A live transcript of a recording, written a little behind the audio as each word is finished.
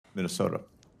Minnesota.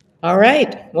 All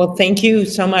right. Well, thank you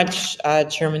so much,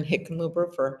 Chairman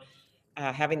Hickenlooper, for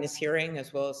having this hearing,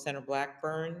 as well as Senator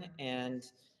Blackburn, and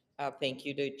thank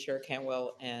you to Chair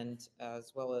Cantwell and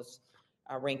as well as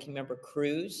Ranking Member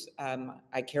Cruz.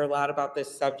 I care a lot about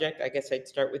this subject. I guess I'd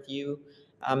start with you,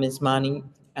 Ms. Mani.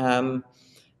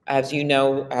 As you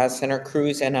know, Senator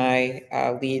Cruz and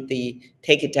I lead the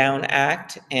Take It Down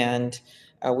Act, and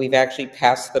we've actually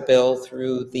passed the bill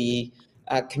through the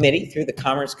committee, through the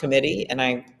Commerce Committee, and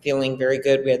I'm feeling very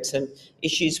good. We had some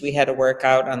issues we had to work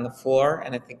out on the floor,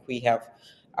 and I think we have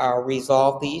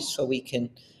resolved these so we can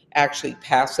actually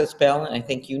pass this bill, and I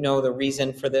think you know the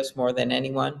reason for this more than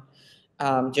anyone.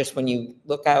 Just when you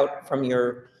look out from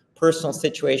your personal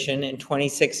situation, in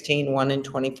 2016, 1 in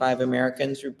 25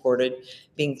 Americans reported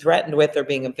being threatened with or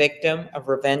being a victim of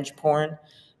revenge porn.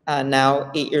 Now,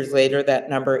 8 years later, that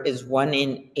number is 1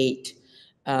 in 8.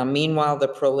 Meanwhile, the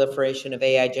proliferation of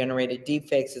AI-generated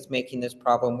deepfakes is making this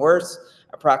problem worse.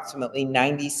 Approximately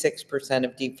 96%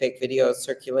 of deepfake videos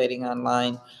circulating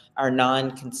online are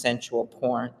non-consensual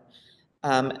porn.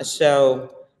 I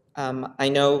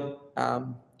know,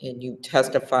 and you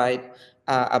testified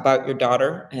about your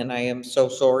daughter, and I am so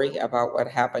sorry about what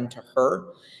happened to her.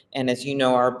 And as you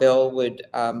know, our bill would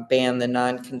ban the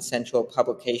non-consensual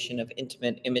publication of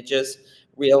intimate images,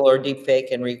 real or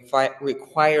deepfake, and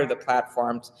require the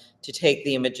platforms to take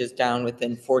the images down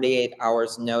within 48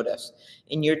 hours notice.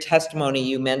 In your testimony,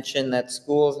 you mentioned that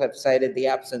schools have cited the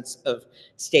absence of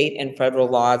state and federal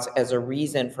laws as a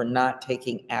reason for not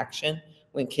taking action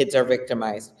when kids are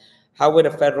victimized. How would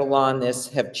a federal law on this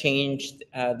have changed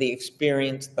the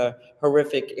experience, the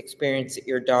horrific experience that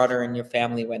your daughter and your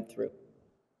family went through?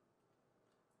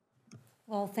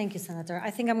 Well, thank you, Senator. I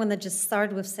think I'm going to just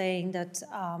start with saying that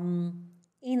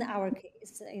in our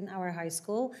case, in our high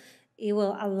school, it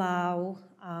will allow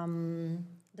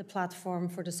the platform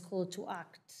for the school to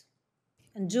act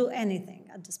and do anything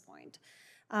at this point.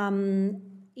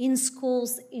 In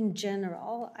schools in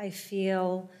general, I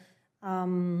feel,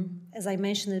 as I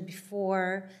mentioned it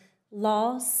before,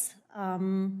 laws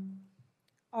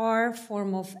are a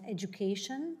form of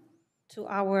education to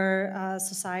our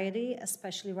society,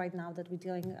 especially right now that we're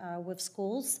dealing with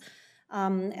schools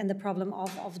and the problem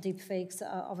of deepfakes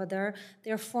over there.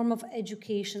 They're a form of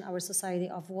education, our society,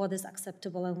 of what is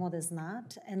acceptable and what is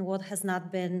not, and what has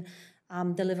not been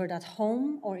delivered at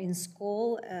home or in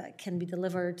school can be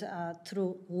delivered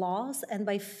through laws, and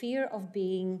by fear of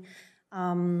being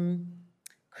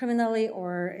criminally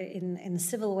or in a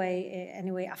civil way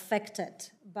anyway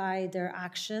affected by their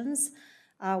actions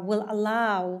will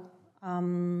allow,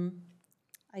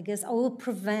 I guess, or will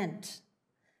prevent,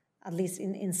 at least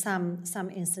in some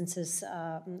instances,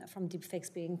 from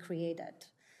deepfakes being created.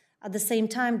 At the same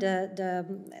time,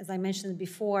 as I mentioned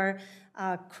before,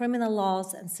 criminal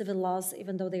laws and civil laws,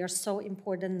 even though they are so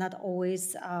important, not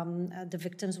always the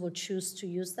victims will choose to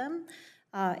use them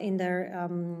in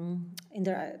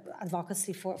their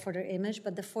advocacy for their image.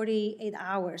 But the 48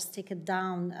 hours take it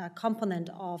down component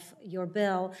of your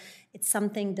bill, it's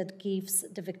something that gives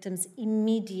the victims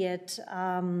immediate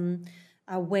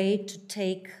a way to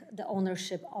take the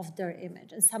ownership of their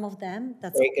image. And some of them,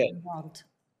 that's what they want.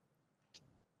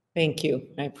 Thank you.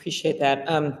 I appreciate that.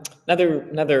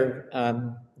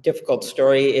 Another difficult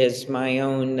story is my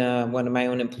own one of my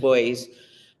own employees.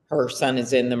 Her son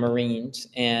is in the Marines,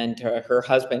 and her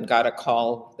husband got a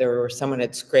call. Someone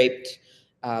had scraped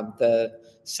the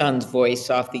son's voice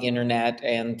off the internet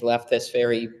and left this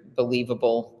very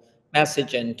believable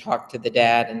message and talked to the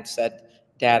dad and said,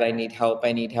 "Dad, I need help.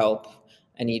 I need help.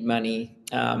 I need money."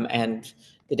 And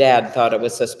the dad thought it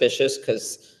was suspicious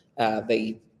because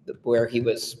where he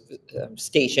was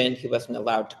stationed, he wasn't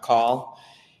allowed to call.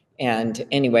 And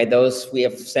anyway,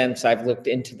 I've looked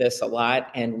into this a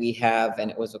lot, and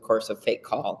it was, of course, a fake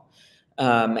call.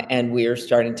 And we're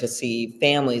starting to see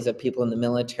families of people in the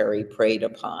military preyed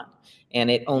upon.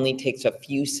 And it only takes a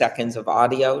few seconds of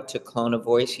audio to clone a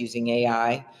voice using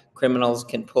AI. Criminals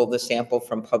can pull the sample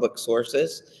from public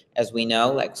sources, as we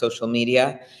know, like social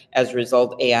media. As a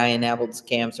result, AI-enabled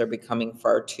scams are becoming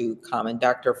far too common.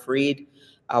 Dr. Freed,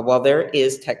 while there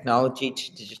is technology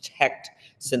to detect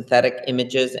synthetic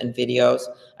images and videos,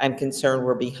 I'm concerned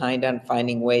we're behind on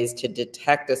finding ways to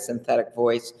detect a synthetic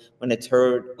voice when it's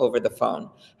heard over the phone.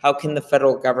 How can the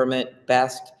federal government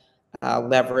best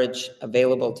leverage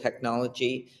available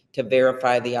technology to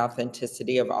verify the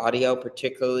authenticity of audio,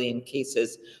 particularly in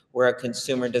cases where a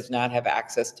consumer does not have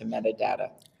access to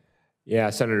metadata? Yeah,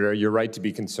 Senator, you're right to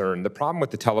be concerned. The problem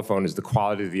with the telephone is the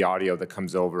quality of the audio that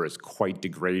comes over is quite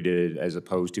degraded as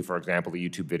opposed to, for example, a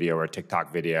YouTube video or a TikTok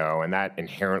video, and that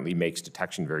inherently makes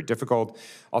detection very difficult.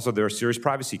 Also, there are serious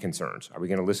privacy concerns. Are we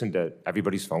going to listen to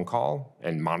everybody's phone call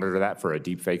and monitor that for a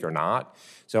deep fake or not?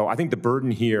 So I think the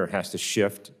burden here has to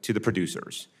shift to the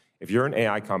producers. If you're an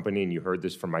AI company, and you heard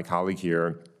this from my colleague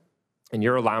here, and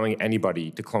you're allowing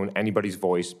anybody to clone anybody's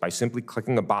voice by simply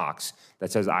clicking a box that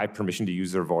says, I have permission to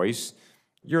use their voice,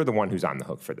 you're the one who's on the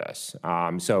hook for this.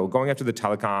 So going after the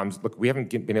telecoms, look, we haven't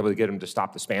been able to get them to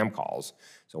stop the spam calls.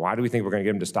 So why do we think we're going to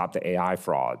get them to stop the AI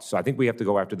frauds? So I think we have to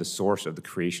go after the source of the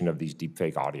creation of these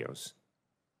deepfake audios.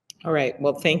 All right,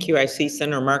 well, thank you. I see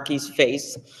Senator Markey's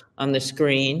face on the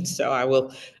screen, so I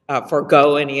will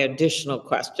forego any additional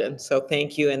questions. So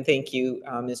thank you, and thank you,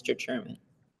 Mr. Chairman.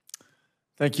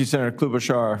 Thank you, Senator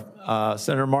Klobuchar.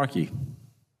 Senator Markey.